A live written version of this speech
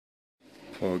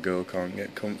Poor girl can't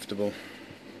get comfortable.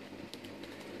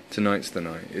 Tonight's the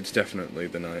night. It's definitely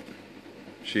the night.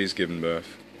 She's given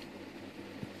birth.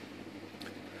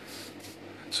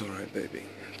 It's alright, baby.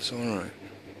 It's alright.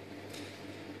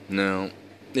 Now,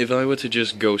 if I were to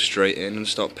just go straight in and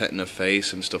start petting her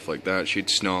face and stuff like that,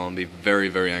 she'd snarl and be very,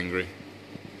 very angry.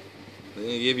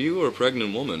 If you were a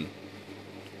pregnant woman,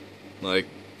 like,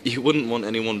 you wouldn't want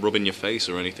anyone rubbing your face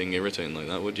or anything irritating like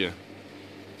that, would you?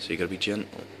 So you gotta be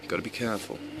gentle, gotta be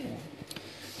careful.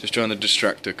 Just trying to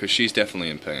distract her, because she's definitely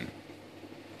in pain.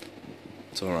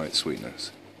 It's alright,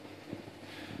 sweetness.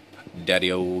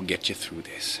 Daddy-o will get you through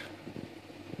this.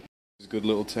 It's a good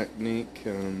little technique,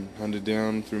 handed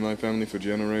down through my family for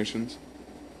generations.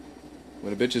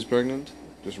 When a bitch is pregnant,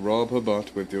 just rub her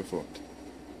butt with your foot.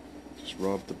 Just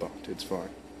rub the butt, it's fine.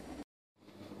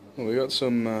 Well, we got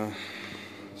some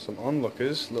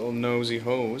onlookers, little nosy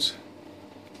hoes.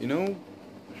 You know,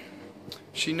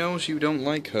 she knows you don't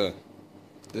like her.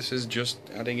 This is just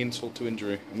adding insult to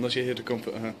injury, unless you're here to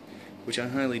comfort her, which I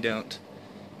highly doubt.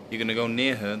 You're gonna go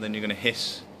near her, then you're gonna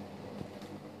hiss.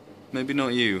 Maybe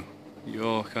not you.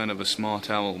 You're kind of a smart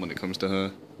owl when it comes to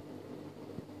her.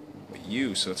 But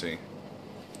you, Sooty,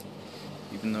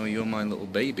 even though you're my little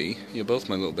baby, you're both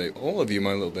my little baby, all of you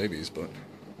my little babies, but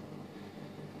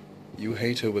you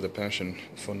hate her with a passion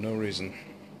for no reason.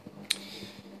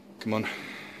 Come on,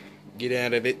 get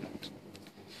out of it.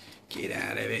 Get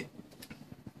out of it.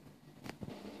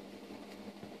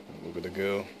 Look at the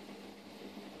girl.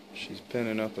 She's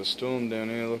penning up a storm down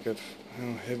here. Look at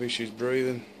how heavy she's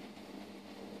breathing.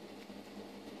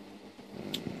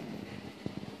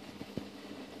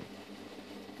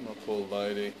 My poor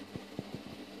lady.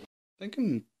 I think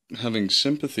I'm having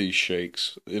sympathy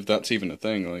shakes, if that's even a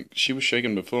thing. Like, she was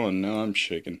shaking before and now I'm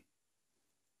shaking.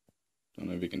 Don't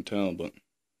know if you can tell, but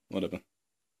whatever.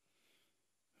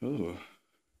 Ooh.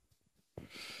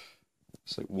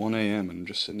 It's like 1 AM and I'm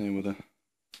just sitting here with her.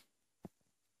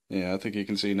 Yeah, I think you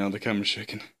can see now the camera's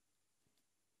shaking.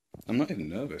 I'm not even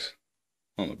nervous.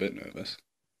 Well, I'm a bit nervous.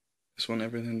 Just want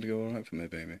everything to go alright for me,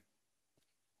 baby.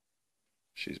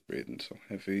 She's breathing so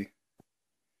heavy.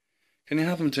 Can you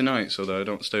have them tonight so that I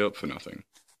don't stay up for nothing?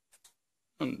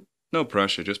 And no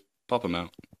pressure, just pop them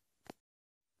out.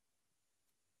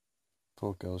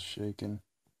 Poor girl's shaking.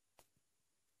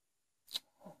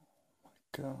 Oh my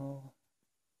God.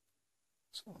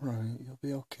 It's alright, you'll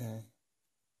be okay.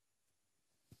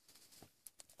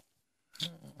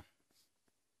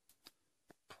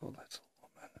 Poor little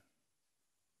woman.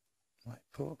 My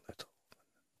poor little woman.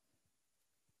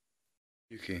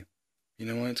 Yuki, you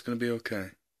know why it's gonna be okay?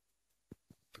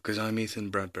 Because I'm Ethan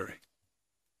Bradbury.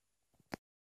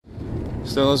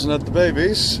 Still hasn't had the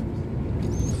babies.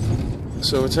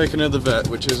 So we're taking her to the vet,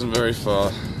 which isn't very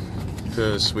far.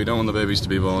 Because we don't want the babies to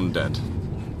be born dead.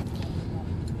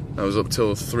 I was up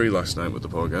till 3 last night with the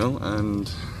poor girl, and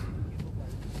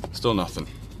still nothing.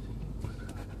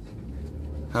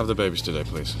 Have the babies today,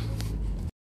 please.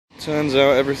 Turns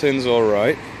out everything's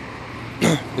alright.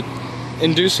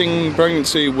 Inducing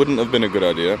pregnancy wouldn't have been a good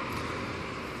idea.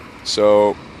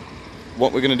 So,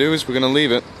 what we're going to do is we're going to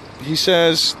leave it. He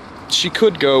says she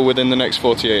could go within the next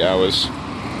 48 hours.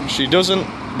 If she doesn't,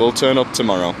 we'll turn up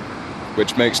tomorrow.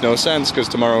 Which makes no sense, because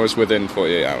tomorrow is within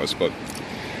 48 hours, but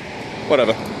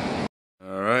whatever.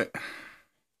 Alright.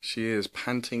 She is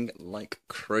panting like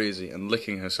crazy and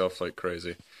licking herself like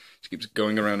crazy. She keeps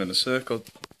going around in a circle.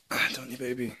 Don't you,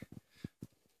 baby?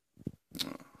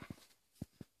 Oh.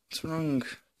 What's wrong?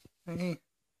 Hey.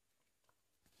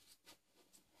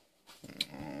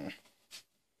 Oh.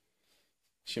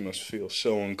 She must feel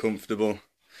so uncomfortable.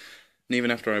 And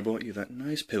even after I bought you that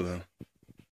nice pillow.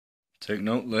 Take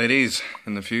note, ladies,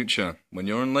 in the future, when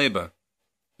you're in labour,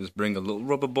 just bring a little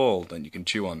rubber ball that you can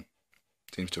chew on.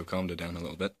 Seems to have calmed her down a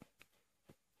little bit.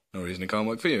 No reason it can't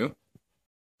work for you.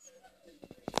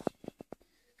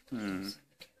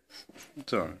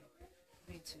 It's alright.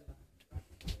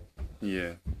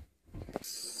 Yeah.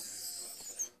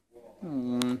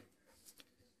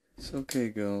 It's okay,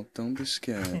 girl. Don't be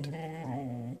scared.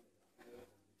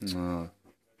 No.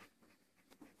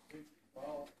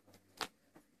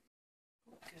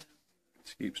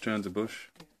 She keeps trying to push.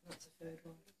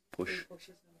 Push.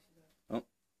 Oh.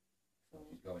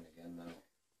 She's going again now.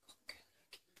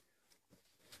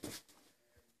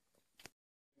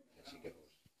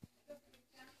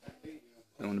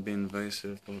 Don't want to be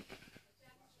invasive, but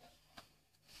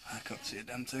I can't see a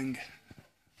damn thing.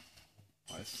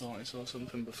 I thought I saw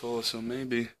something before, so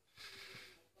maybe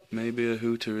a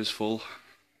hooter is full.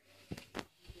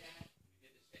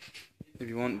 If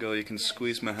you want, girl, you can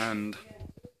squeeze my hand.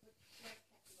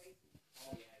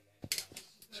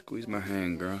 Squeeze my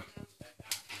hand, girl.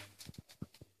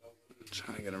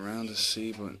 Trying to get around to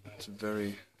see, but it's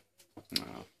very...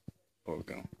 Oh, poor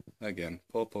girl. Again,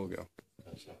 poor girl.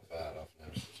 That's not far off now.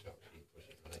 It's got to keep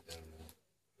pushing right down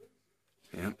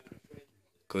there. Yeah.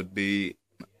 Could be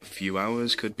a few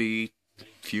hours, could be a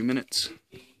few minutes.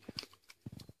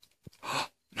 Oh,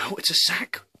 no, it's a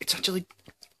sack. It's actually...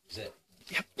 Is it?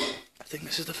 Yep. I think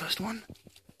this is the first one.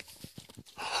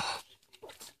 Oh.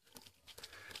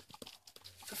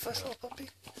 The first little puppy.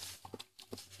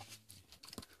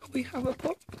 We have a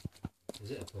pup.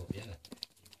 Is it a pup? Yeah.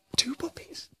 2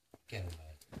 puppies. Get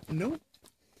away. No.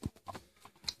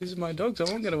 These are my dogs, I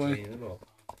won't get away. Clean them up.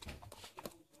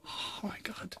 Oh my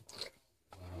god.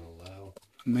 Oh, wow.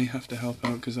 I may have to help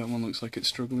out because that one looks like it's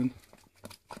struggling.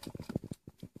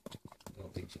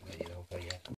 Don't think she'll let you help her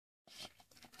yet.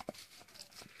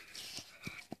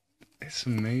 It's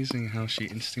amazing how she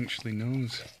instinctually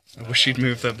knows. I wish she'd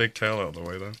moved that big tail out of the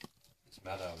way though. It's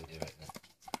mad how we do it, isn't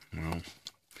it? Well,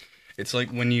 it's like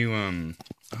when you, oh,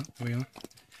 there we are.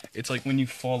 It's like when you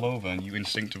fall over and you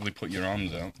instinctively put your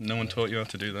arms out. No one taught you how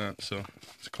to do that, so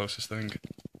it's the closest thing.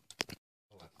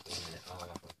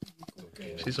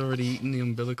 She's already eaten the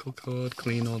umbilical cord,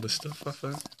 clean all the stuff off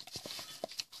her.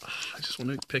 I just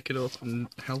want to pick it up and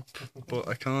help, but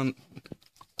I can't.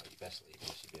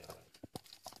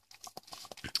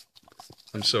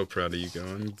 I'm so proud of you, Go.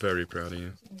 I'm very proud of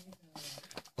you.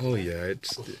 Oh yeah,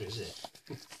 it's... Is it?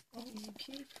 Oh, you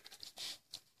cute.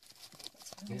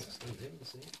 Yeah, it's still doing the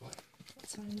same. What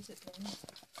time is it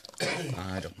then?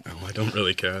 I don't know, I don't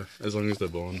really care, as long as they're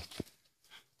born.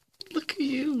 Look at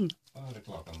you! 5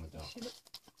 o'clock on the dot,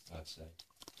 I'd say.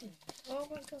 Yeah. Oh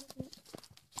my god.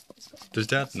 Does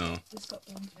Dad know? It's got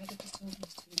blonde hair. I just told you to,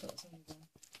 but it's only one.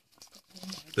 It's got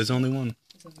blonde hair. There's only one?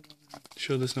 There's only one.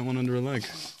 Sure there's not one under a leg?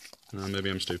 No, maybe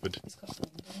I'm stupid. It's got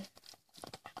blonde in it.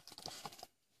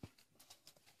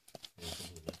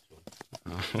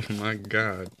 Oh my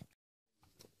god.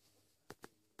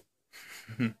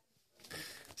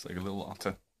 It's like a little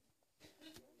otter.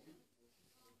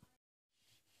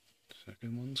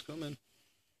 Second one's coming.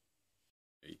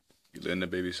 Hey, you letting that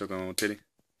baby suck on a titty?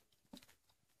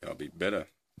 Y'all be better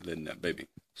letting that baby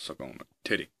suck on a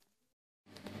titty.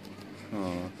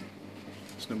 Oh,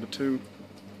 it's number 2.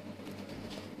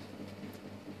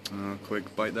 Oh,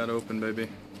 quick, bite that open, baby.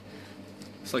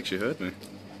 It's like she heard me.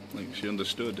 Like she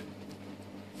understood.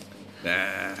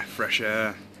 Ah, fresh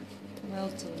air. Well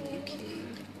done, Yuki.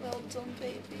 Well done,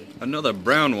 baby. Another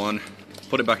brown one.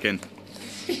 Put it back in.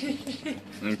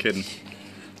 I'm kidding.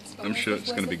 I'm sure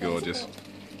it's going to be gorgeous.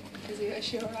 Is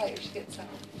she alright if she gets out?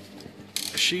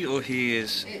 She or he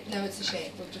is... No, it's a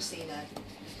shame. We've just seen her.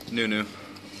 Nunu.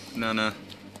 Nana.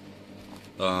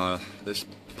 This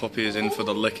puppy is in for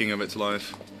the licking of its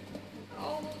life.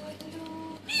 Oh,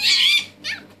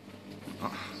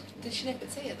 no. Did she nip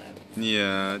its ear though?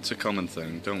 Yeah, it's a common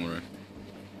thing. Don't worry.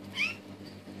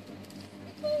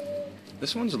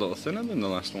 This one's a little thinner than the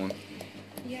last one.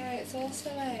 Yeah, it's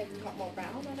also got more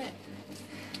brown on it.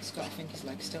 Scott, I think his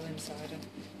leg's still inside him.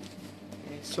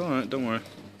 It's alright, don't worry.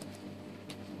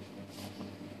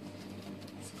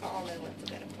 Scott only went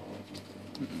a bit involved.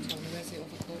 Tell me, where's the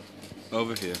other cup?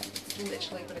 Over here. It's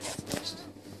literally gonna get squished.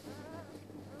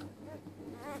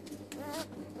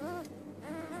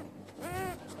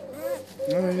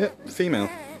 Oh, yeah, female.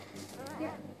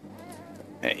 Yeah.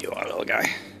 There you are, little guy.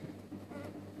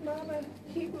 Mama,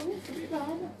 keep moving,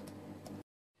 Mama.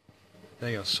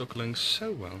 They are suckling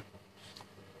so well.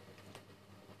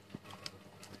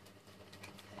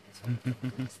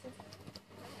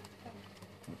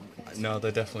 No,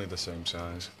 they're definitely the same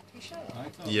size. You sure?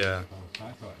 Yeah.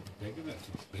 I thought it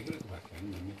was bigger at the back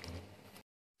end.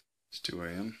 It's 2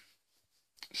 AM.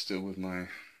 Still with my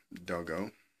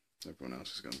doggo. Everyone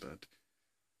else has gone to bed.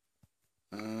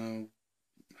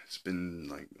 It's been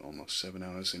like almost 7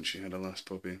 hours since she had her last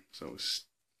puppy, so it's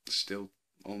still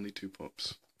only 2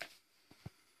 pups.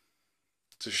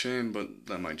 It's a shame, but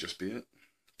that might just be it.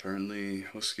 Apparently,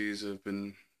 huskies have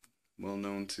been well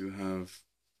known to have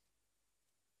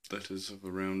litters of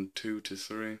around 2 to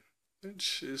 3,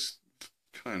 which is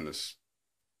kind of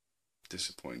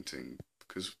disappointing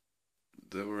because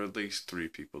there were at least 3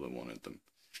 people that wanted them.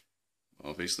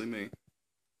 Obviously me,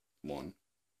 1,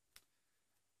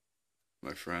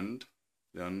 my friend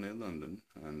down near London,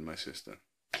 and my sister.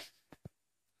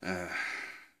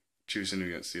 Choosing who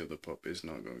gets the other pup is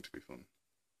not going to be fun.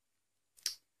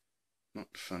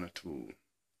 Not fun at all.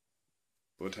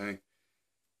 But hey,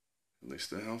 at least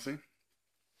they're healthy.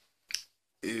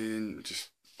 Just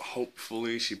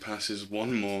hopefully she passes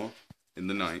 1 more in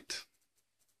the night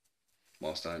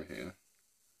whilst I'm here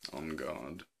on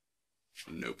guard.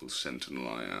 Noble sentinel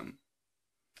I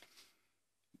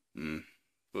am.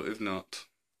 But but if not,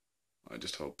 I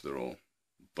just hope they're all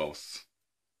both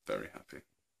very happy,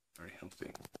 very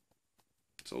healthy.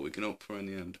 That's all we can hope for in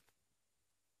the end.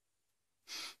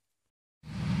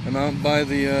 I'm out by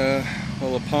the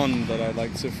pond that I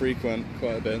like to frequent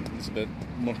quite a bit. It's a bit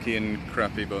mucky and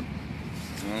crappy, but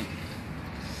well,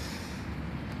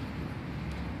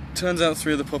 turns out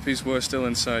 3 of the puppies were still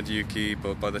inside Yuki,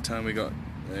 but by the time we got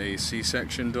a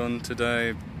C-section done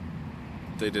today,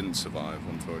 they didn't survive,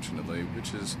 unfortunately,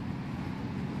 which is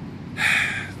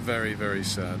very, very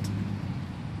sad.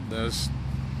 There's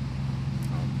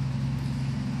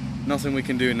nothing we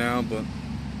can do now, but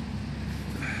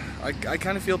I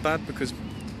kind of feel bad because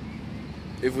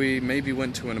if we maybe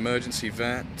went to an emergency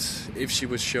vet, if she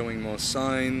was showing more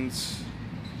signs.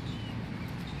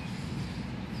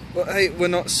 But hey, we're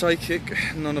not psychic,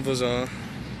 none of us are,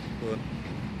 but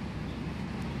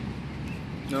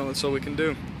no, that's all we can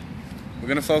do. We're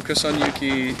going to focus on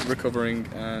Yuki recovering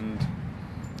and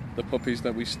the puppies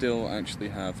that we still actually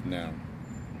have now.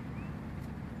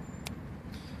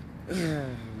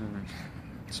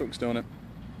 Sucks, don't it?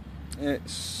 It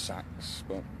sucks,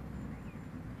 but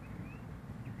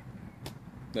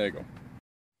there you go.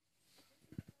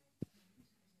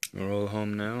 We're all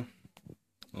home now.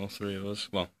 All 3 of us.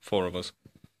 Well, 4 of us.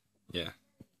 Yeah.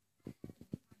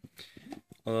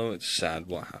 Although it's sad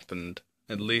what happened.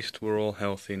 At least we're all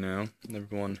healthy now.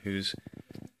 Everyone who's...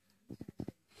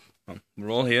 Well, we're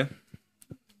all here.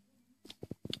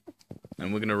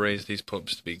 And we're going to raise these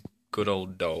pups to be good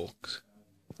old dogs.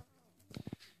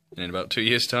 And in about 2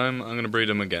 years' time, I'm going to breed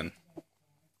them again.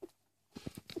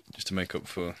 Just to make up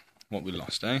for what we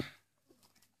lost, eh?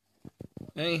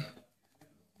 Hey?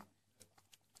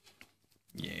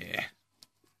 Yeah.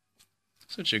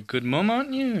 Such a good mum,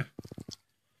 aren't you?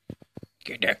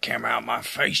 Get that camera out of my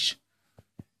face.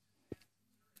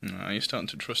 No, you're starting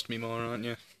to trust me more, aren't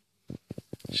you?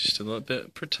 Just a little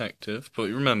bit protective, but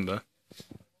remember,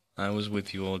 I was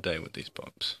with you all day with these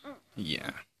pups.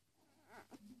 Yeah.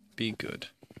 Be good.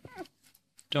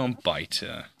 Don't bite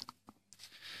her.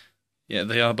 Yeah,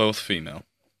 they are both female.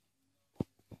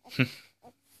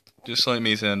 Just like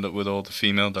me to end up with all the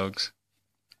female dogs.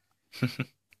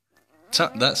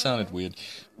 That sounded weird.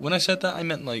 When I said that, I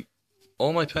meant like,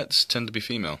 all my pets tend to be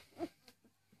female.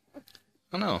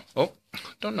 Oh no. Oh,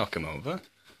 don't knock him over.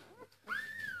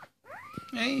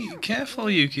 Hey, careful,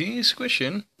 Yuki, he's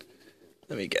squishing.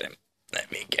 Let me get him.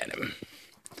 Let me get him.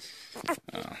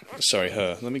 Oh, sorry,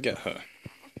 her. Let me get her.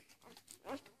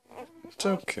 It's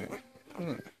okay.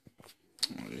 Oh,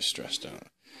 you're stressed out.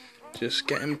 Just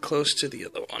get him close to the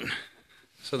other one,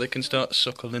 so they can start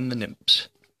suckling the nymphs.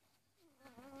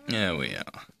 There we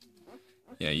are.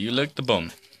 Yeah, you lick the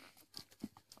bum.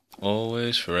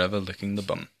 Always, forever licking the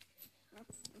bum.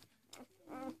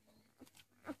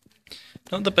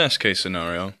 Not the best case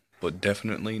scenario, but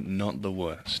definitely not the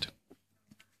worst.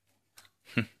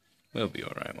 We'll be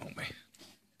alright, won't we?